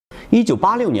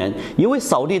1986年，一位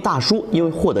扫地大叔因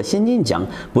为获得先进奖，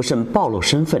不慎暴露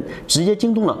身份，直接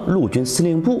惊动了陆军司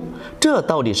令部。这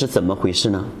到底是怎么回事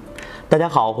呢？大家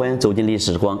好，欢迎走进历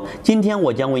史时光。今天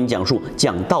我将为你讲述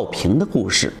蒋道平的故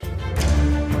事。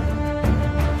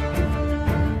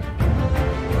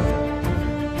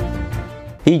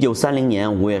1930年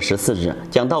5月14日，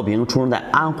蒋道平出生在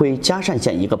安徽嘉善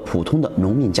县一个普通的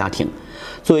农民家庭。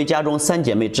作为家中三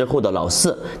姐妹之后的老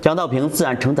四，蒋道平自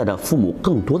然承载着父母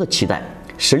更多的期待。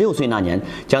16岁那年，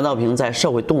蒋道平在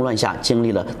社会动乱下经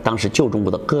历了当时旧中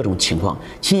国的各种情况，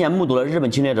亲眼目睹了日本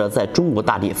侵略者在中国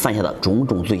大地犯下的种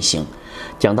种罪行。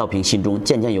蒋道平心中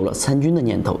渐渐有了参军的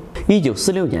念头。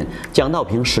1946年，蒋道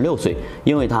平16岁，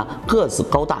因为他个子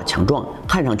高大强壮，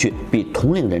看上去比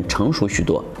同龄人成熟许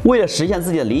多。为了实现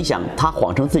自己的理想，他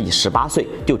谎称自己18岁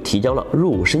就提交了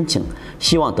入伍申请，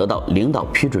希望得到领导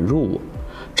批准入伍。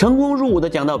成功入伍的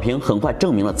蒋道平很快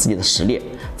证明了自己的实力，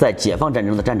在解放战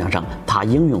争的战场上，他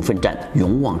英勇奋战，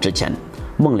勇往直前。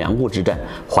孟良崮之战、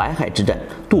淮海之战、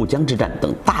渡江之战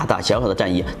等大大小小的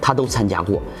战役，他都参加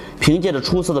过。凭借着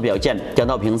出色的表现，蒋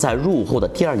道平在入伍后的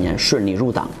第2年顺利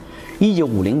入党。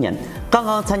1950年，刚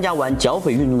刚参加完剿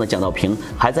匪运动的蒋道平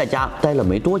还在家待了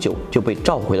没多久，就被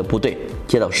召回了部队，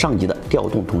接到上级的调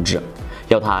动通知，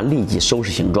要他立即收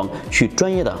拾行装，去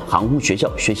专业的航空学校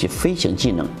学习飞行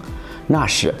技能。那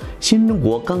时新中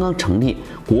国刚刚成立，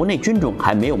国内军种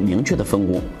还没有明确的分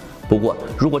工。不过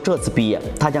如果这次毕业，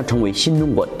他将成为新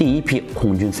中国第一批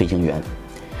空军飞行员。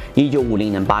1950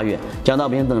年8月，蒋道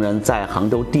平等人在杭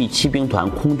州第7兵团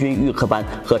空军预科班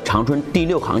和长春第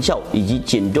6航校以及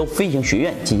锦州飞行学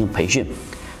院进行培训。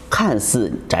看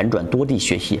似辗转多地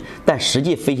学习，但实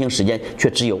际飞行时间却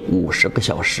只有50个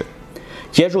小时。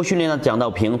结束训练的蒋道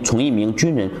平从一名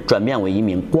军人转变为一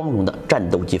名光荣的战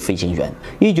斗机飞行员。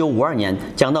1952年，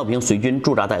蒋道平随军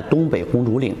驻扎在东北红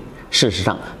竹岭。事实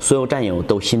上，所有战友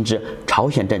都心知朝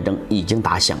鲜战争已经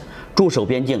打响，驻守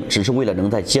边境只是为了能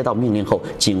在接到命令后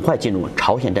尽快进入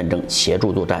朝鲜战争协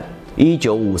助作战。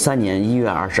1953年1月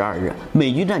22日，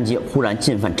美军战机忽然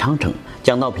进犯昌城，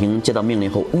蒋道平接到命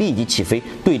令后立即起飞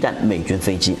对战美军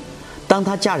飞机。当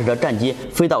他驾驶着战机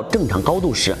飞到正常高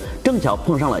度时，正巧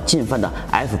碰上了进犯的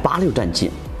F-86战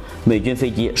机，美军飞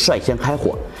机率先开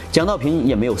火，蒋道平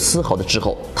也没有丝毫的滞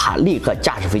后，他立刻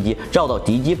驾驶飞机绕到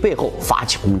敌机背后发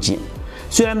起攻击。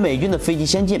虽然美军的飞机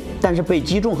先进，但是被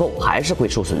击中后还是会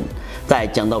受损。在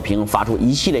蒋道平发出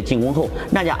一系列进攻后，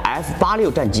那架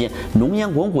F-86战机浓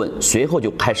烟滚滚，随后就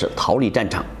开始逃离战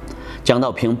场。蒋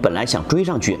道平本来想追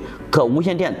上去，可无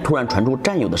线电突然传出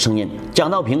战友的声音：“蒋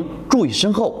道平，注意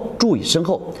身后，注意身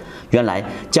后！”原来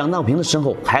蒋道平的身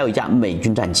后还有一架美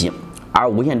军战机，而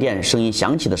无线电声音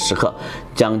响起的时刻，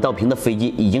蒋道平的飞机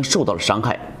已经受到了伤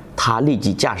害，他立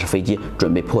即驾驶飞机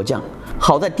准备迫降。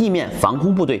好在地面防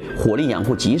空部队火力掩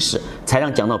护及时，才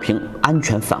让蒋道平安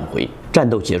全返回。战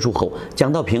斗结束后，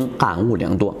蒋道平感悟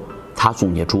良多。他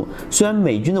总结出，虽然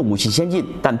美军的武器先进，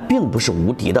但并不是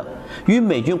无敌的。与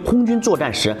美军空军作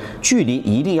战时，距离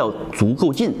一定要足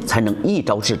够近，才能一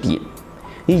招制敌。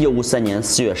1953年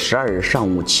4月12日上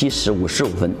午7时55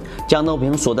分，蒋道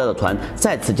平所在的团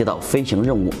再次接到飞行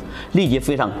任务，立即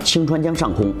飞上清川江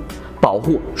上空，保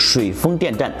护水丰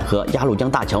电站和鸭绿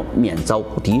江大桥免遭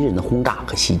敌人的轰炸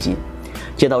和袭击。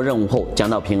接到任务后，蒋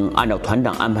道平按照团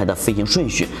长安排的飞行顺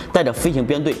序，带着飞行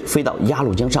编队飞到鸭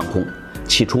绿江上空。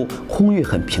起初空域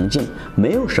很平静，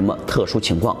没有什么特殊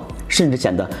情况，甚至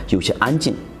显得有些安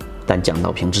静。但蒋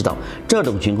道平知道，这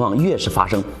种情况越是发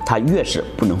生，他越是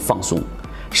不能放松。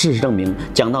事实证明，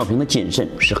蒋道平的谨慎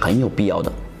是很有必要的。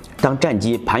当战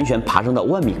机盘旋爬升到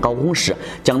10000米高空时，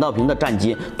蒋道平的战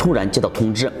机突然接到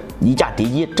通知，一架敌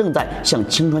机正在向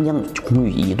清川江空域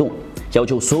移动，要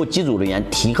求所有机组人员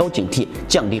提高警惕，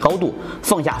降低高度，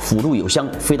放下辅助油箱，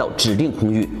飞到指定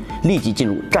空域，立即进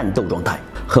入战斗状态。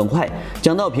很快，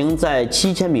蒋道平在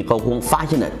7000米高空发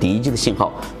现了敌机的信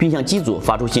号，并向机组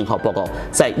发出信号报告，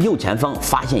在右前方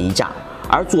发现一架，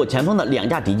而左前方的2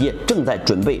架敌机正在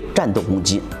准备战斗攻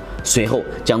击。随后，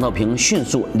蒋道平迅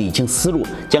速理清思路，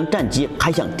将战机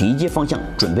开向敌机方向，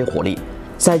准备火力。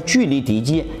在距离敌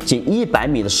机仅100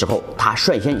米的时候，他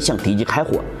率先向敌机开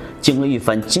火。经过一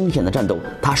番惊险的战斗，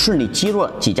他顺利击落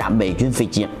了几架美军飞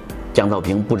机。蒋道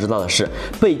平不知道的是，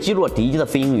被击落敌机的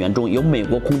飞行员中有美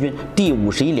国空军第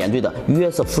51联队的约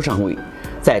瑟夫上尉。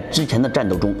在之前的战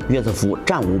斗中，约瑟夫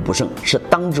战无不胜，是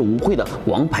当之无愧的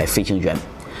王牌飞行员。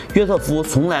约瑟夫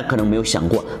从来可能没有想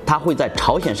过，他会在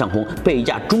朝鲜上空被一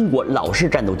架中国老式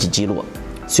战斗机击落。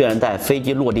虽然在飞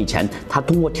机落地前，他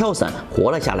通过跳伞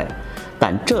活了下来，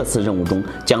但这次任务中，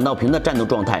蒋道平的战斗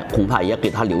状态恐怕也给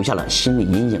他留下了心理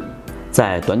阴影。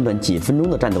在短短几分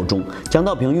钟的战斗中，蒋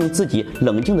道平用自己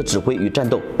冷静的指挥与战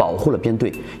斗保护了编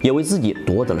队，也为自己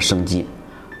夺得了生机。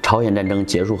朝鲜战争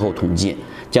结束后统计，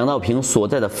蒋道平所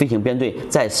在的飞行编队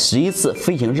在11次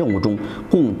飞行任务中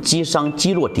共击伤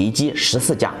击落敌机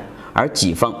14架，而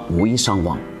己方无一伤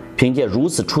亡。凭借如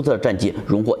此出色的战绩，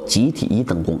荣获集体1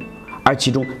等功。而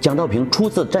其中，蒋道平出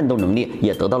色的战斗能力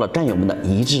也得到了战友们的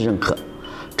一致认可。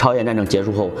朝鲜战争结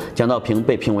束后，蒋道平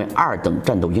被评为2等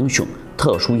战斗英雄、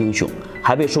特殊英雄，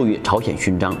还被授予朝鲜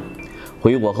勋章。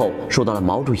回国后，受到了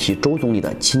毛主席、周总理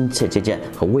的亲切接见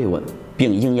和慰问，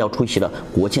并应邀出席了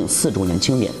国庆4周年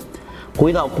庆典。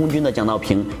回到空军的蒋道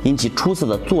平，因其出色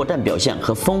的作战表现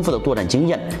和丰富的作战经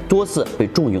验，多次被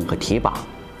重用和提拔。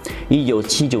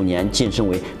1979年晋升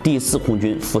为第4空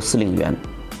军副司令员。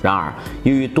然而，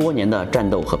由于多年的战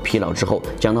斗和疲劳之后，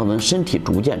蒋道平身体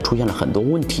逐渐出现了很多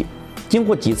问题。经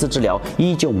过几次治疗，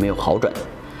依旧没有好转。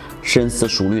深思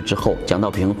熟虑之后，蒋道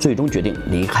平最终决定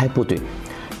离开部队。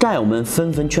战友们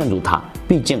纷纷劝阻他，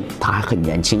毕竟他还很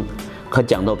年轻。可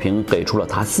蒋道平给出了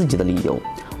他自己的理由：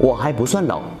我还不算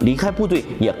老，离开部队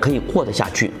也可以过得下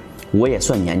去。我也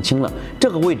算年轻了，这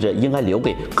个位置应该留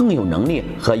给更有能力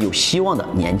和有希望的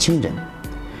年轻人。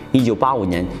1985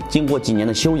年，经过几年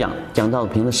的休养，蒋道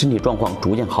平的身体状况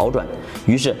逐渐好转，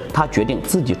于是他决定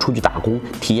自己出去打工，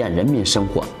体验人民生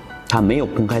活。他没有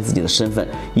公开自己的身份，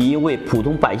以一位普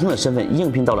通百姓的身份应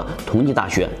聘到了同济大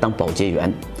学当保洁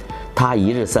员。他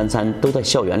1日3餐都在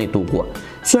校园里度过。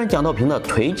虽然蒋道平的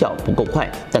腿脚不够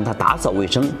快，但他打扫卫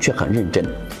生却很认真。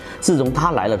自从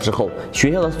他来了之后，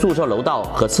学校的宿舍楼道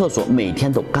和厕所每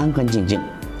天都干干净净。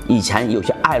以前有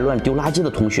些爱乱丢垃圾的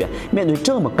同学，面对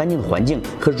这么干净的环境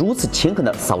和如此勤恳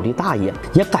的扫地大爷，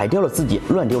也改掉了自己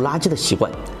乱丢垃圾的习惯。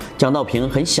蒋道平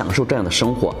很享受这样的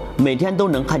生活，每天都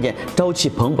能看见朝气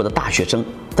蓬勃的大学生。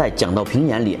在蒋道平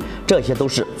眼里，这些都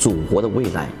是祖国的未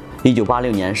来。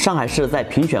1986年，上海市在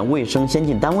评选卫生先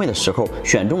进单位的时候，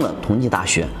选中了同济大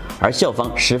学，而校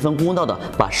方十分公道地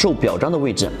把受表彰的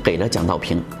位置给了蒋道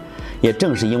平。也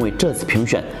正是因为这次评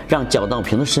选，让蒋道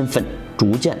平的身份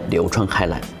逐渐流传开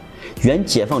来。原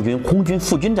解放军空军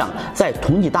副军长在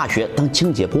同济大学当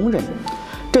清洁工人，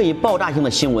这一爆炸性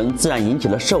的新闻自然引起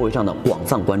了社会上的广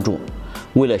泛关注。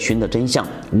为了寻得真相，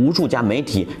无数家媒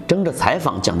体争着采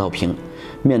访蒋道平。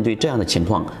面对这样的情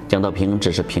况，蒋道平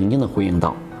只是平静地回应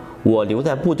道：我留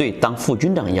在部队当副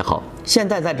军长也好，现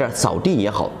在在这儿扫地也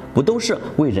好，不都是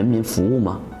为人民服务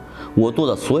吗？我做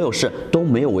的所有事都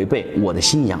没有违背我的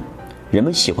信仰。人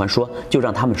们喜欢说，就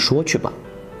让他们说去吧。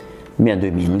面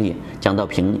对名利，蒋道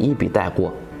平一笔带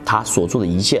过，他所做的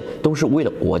一切都是为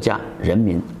了国家、人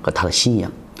民和他的信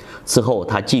仰。此后，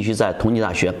他继续在同济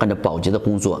大学干着保洁的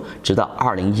工作，直到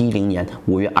2010年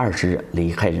5月20日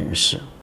离开人世。